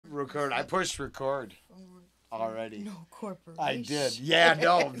record. I pushed record already. No corporation. I did. Yeah,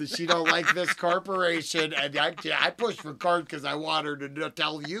 no, she don't like this corporation, and I pushed record because I want her to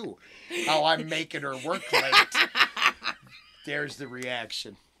tell you how I'm making her work late. There's the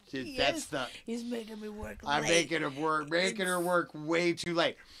reaction. That's the. He's making me work late. I'm making her work way too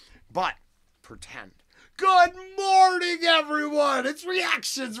late. But pretend. Good morning, everyone. It's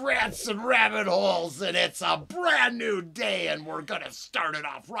Reactions, Rants, and Rabbit Holes, and it's a brand new day, and we're gonna start it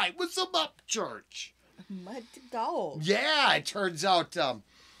off right with some Upchurch. Let's go. Yeah, it turns out,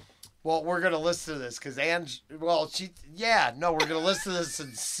 well, we're going to listen to this because Angie, we're going to listen to this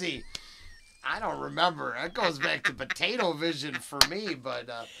and see. I don't remember. That goes back to Potato Vision for me, but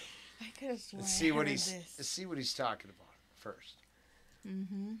I could have sworn let's see what this. let's see what he's talking about first.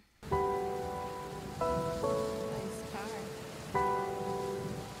 Mm-hmm. Nice car.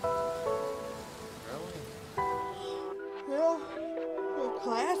 Really? Yeah, a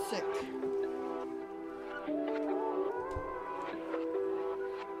classic.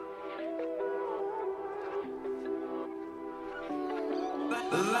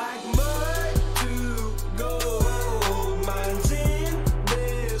 Like mud to gold, mine's in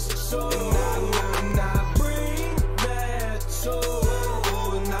this soul. And I bring that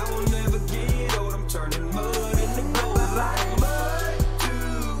soul, and I will never get old. I'm turning mud into gold. Like mud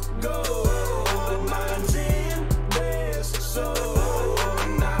to gold, mine's in this soul.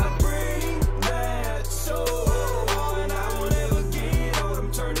 And I bring that soul, and I will never get old.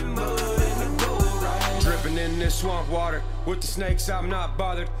 I'm turning mud into gold. Right? Dripping in this swamp water. With the snakes, I'm not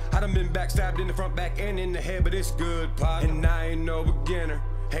bothered. I done been backstabbed in the front, back, and in the head, but it's good, partner. And I ain't no beginner.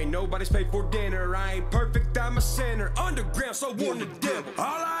 Ain't nobody's paid for dinner. I ain't perfect, I'm a sinner. Underground, so warn the devil. All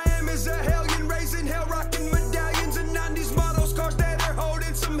I am is a hellion, raising hell, rocking medallions and 90s models, cars that are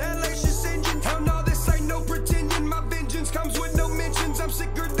holding some hellacious engines. Hell no, this ain't no pretending. My vengeance comes with no mentions. I'm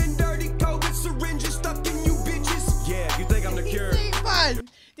sicker than dirty COVID syringes stuck in you bitches. Yeah, you think I'm the cure?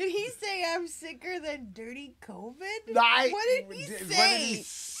 Did he say I'm sicker than dirty COVID? What did he say?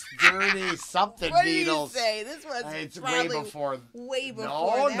 Dirty something What needles. did he say? This was It's probably way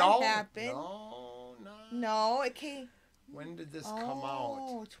before that happened. No, it came. When did this come out?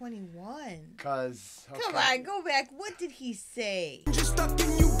 Oh, 21. Cause Come on, go back. What did he say? Just stuck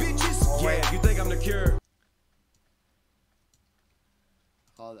in you bitches. Oh, wait. Yeah, you think I'm the cure?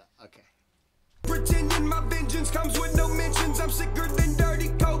 Okay. Pretending my vengeance comes with no mentions. I'm sicker than dirty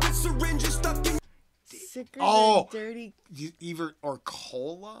COVID syringes stuck in. Sicker than dirty. Or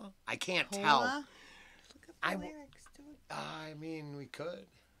cola? I can't Cola? tell. Look up the lyrics to it. I mean, we could.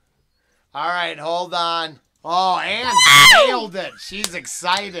 All right, hold on. Oh, Anne nailed it. She's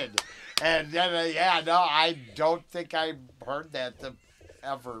excited. And I don't think I heard that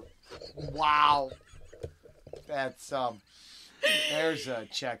ever. Wow. That's there's a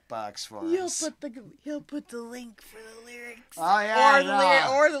checkbox for us. He'll put the link for the lyrics. Oh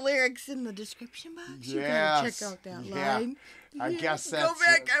yeah, or the lyrics in the description box. Yes. You gotta check out that line. I guess that's Go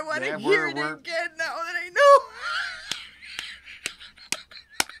back. I want to hear it we're again now that I know.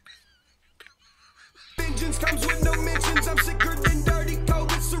 Vengeance comes with no mentions. I'm sicker than dirty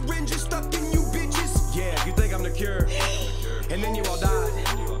COVID syringes stuck in you bitches. Yeah, you think I'm the cure, and then you all die.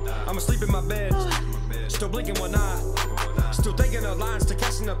 I'm asleep in my bed, still blinking one eye. Still thinking of lines to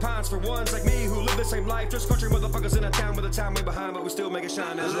casting the pines for ones like me who live the same life. Just country motherfuckers in a town with a time way behind, but we still make it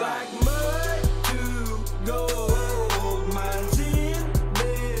shine. That's right. Like mud to gold, mine's in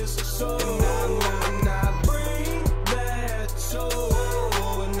this soul. And I bring that soul,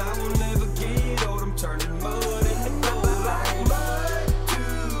 and I will never get old. I'm turning mud into gold. Like mud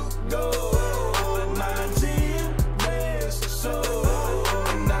to gold, mine's in this soul.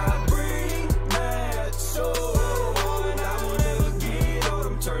 And I bring that soul.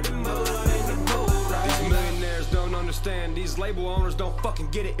 These label owners don't fucking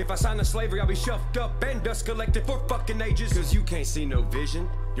get it. If I sign to slavery, I'll be shoved up and dust collected for fucking ages. Cause you can't see no vision.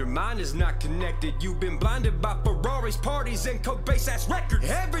 Your mind is not connected. You've been blinded by Ferraris, parties, and coke-based ass records.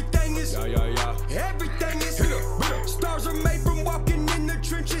 Everything is everything is here. Stars are made from walking in the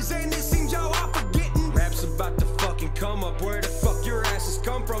trenches, and it seems y'all are forgetting. Rap's about to fucking come up. Where the fuck your asses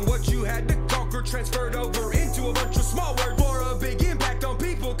come from? What you had to conquer transferred over into a bunch of small words for a big impact on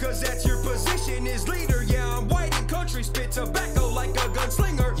people. Cause that's your position as leader. Yeah, I'm white and country, spit tobacco like a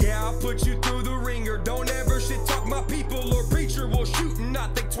gunslinger. Yeah, I'll put you through the ringer. Don't ever shit talk my people or preacher will shoot and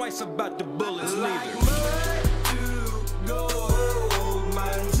not think twice about the bullets neither. Like mud to gold,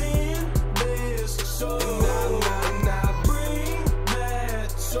 mine's in this soul. And I bring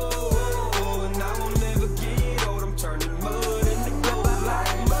that soul, and I will never get old. I'm turning mud into gold.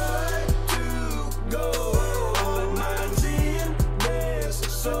 Like mud to gold, mine's in this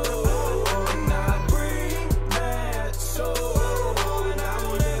soul.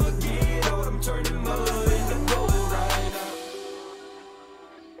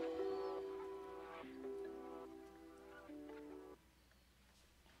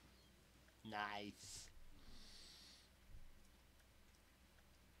 Nice.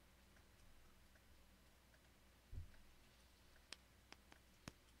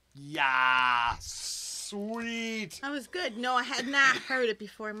 Yeah, sweet. I was good. No, I had not heard it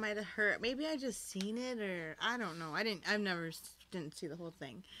before. I might have heard. Maybe I just seen it, or I don't know. Didn't see the whole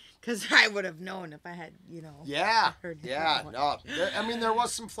thing, because I would have known if I had, Yeah, heard it yeah. before. No, I mean there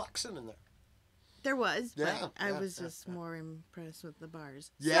was some flexing in there. There was, but Yeah, I yeah, was yeah, just more impressed with the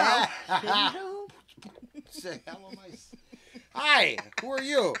bars. Yeah. So, didn't know. Say hello, nice. Hi, who are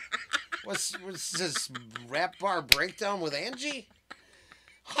you? What's this rap bar breakdown with Angie?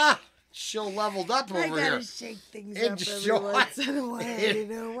 Ha! She'll leveled up I over gotta here. shake things Enjoy- up every once in a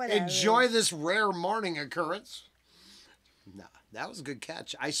while, whatever. Enjoy this rare morning occurrence. No, that was a good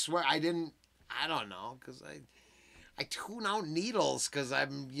catch. I swear I didn't. I don't know, because I tune out needles because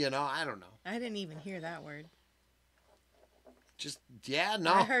I'm, I don't know. I didn't even hear that word. Just, yeah,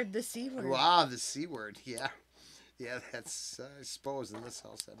 no. I heard the C word. Wow, the C word, yeah. Yeah, that's, I suppose in this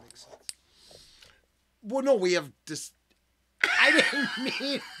house that makes sense. Well, no, we have this. I didn't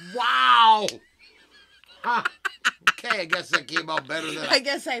mean, wow. Huh. Okay, I guess that came out better than I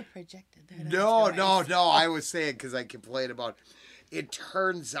guess I projected that. No, onto myself. no. I was saying because I complained about. It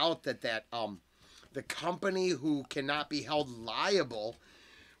turns out that the company who cannot be held liable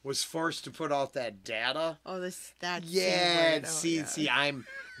was forced to put out that data. Oh, that Yeah, C word. see, I'm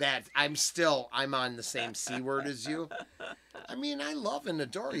on the same C word as you. I mean, I love and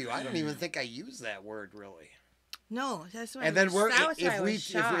adore you. I don't even think I use that word really. No, that's why. And then if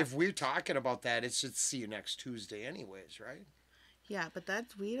if we're talking about that, it's just see you next Tuesday, anyways, right? yeah, but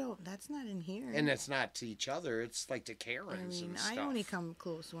that's not in here. And it's not to each other; it's like to I Karens mean, and stuff. I only come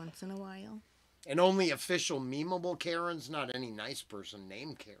close once in a while. And only official memeable Karens, not any nice person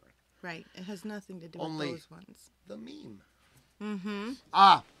named Karen. Right, it has nothing to do Only- with those ones. The meme. Mm-hmm.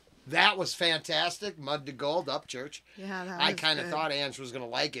 That was fantastic. Mud to Gold, Upchurch. Yeah, that was I kind of good. thought Ange was going to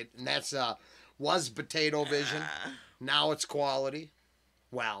like it. And that's, was Potato Vision. Now it's quality.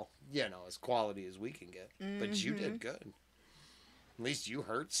 Well, as quality as we can get. But you did good. At least you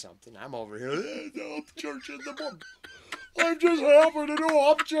heard something. I'm over here. The Upchurch in the book. I'm just happy to do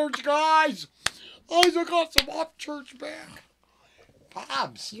Upchurch, guys. I just got some Upchurch back.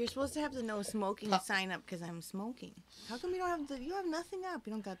 Pobs. You're supposed to have the no smoking sign up because I'm smoking. How come you don't have you have nothing up?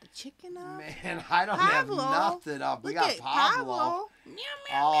 You don't got the chicken up? Man, I don't Pablo. have nothing up. We Look got at Pablo. Meow, Oh, meow,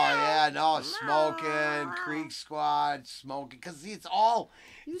 meow. yeah, no, Meow. smoking, Creek Squad, smoking. Because it's all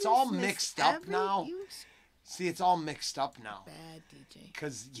You it's all just missed mixed up every- now. you See, it's all mixed up now. bad DJ.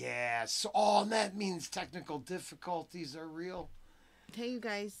 Because, and that means technical difficulties are real. Tell you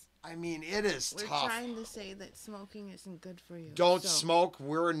guys, I mean, it is we're tough. trying to say that smoking isn't good for you. Don't So, smoke.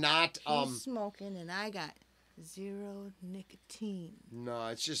 We're not, He's smoking and I got 0 nicotine. no,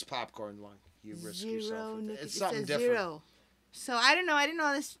 it's just popcorn lung. You risk 0 yourself. With it. nicotine. It's something it says different. 0. So I don't know. I didn't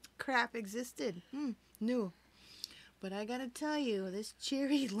know this crap existed. New. But I gotta tell you, this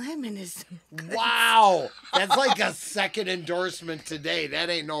cherry lemon is good. Wow, that's like a second endorsement today.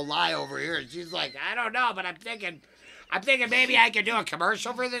 That ain't no lie over here. And she's like, I don't know, but I'm thinking maybe I could do a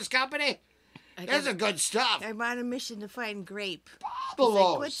commercial for this company. This is good stuff. I'm on a mission to find grape. 'Cause I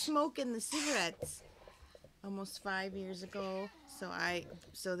Buffaloes. quit smoking the cigarettes almost 5 years ago.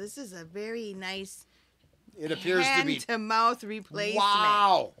 So this is a very nice It appears to be. hand-to-mouth replacement.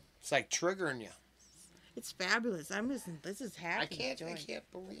 Wow, it's like triggering you. It's fabulous. This is happy. I can't joy.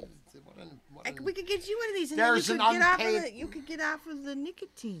 believe We could get you one of these, and There's then an you could get off of the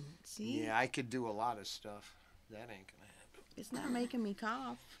nicotine. See, Yeah, I could do a lot of stuff. That ain't gonna happen. it's not making me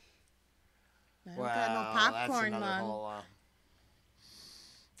cough. I don't Well, got no that's popcorn another lung. whole.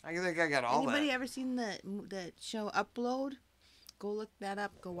 I think I got all Anybody that. ever seen that show Upload? Go look that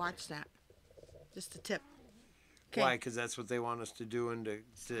up. Go watch that. Just a tip. Okay. Why? Because that's what they want us to do into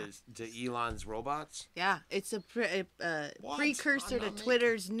to Elon's robots. Yeah, it's a What? precursor I'm to not making-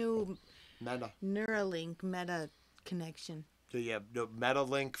 Twitter's new Meta. Neuralink Meta connection. The Meta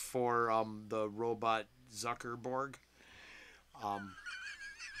link for the robot Zuckerberg.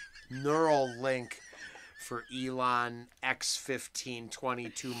 Neural link for Elon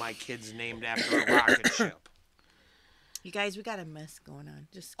X1522. My kid's named after a rocket ship. You guys, we got a mess going on.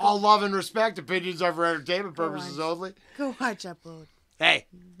 Just All love and respect. Opinions are for entertainment Go purposes on. only. go watch Upload. Hey,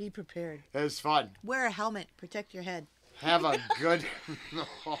 Be prepared. it was fun. Wear a helmet. Protect your head. Have a good.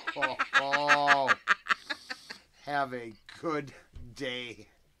 Have a good day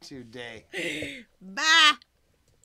today. Bye.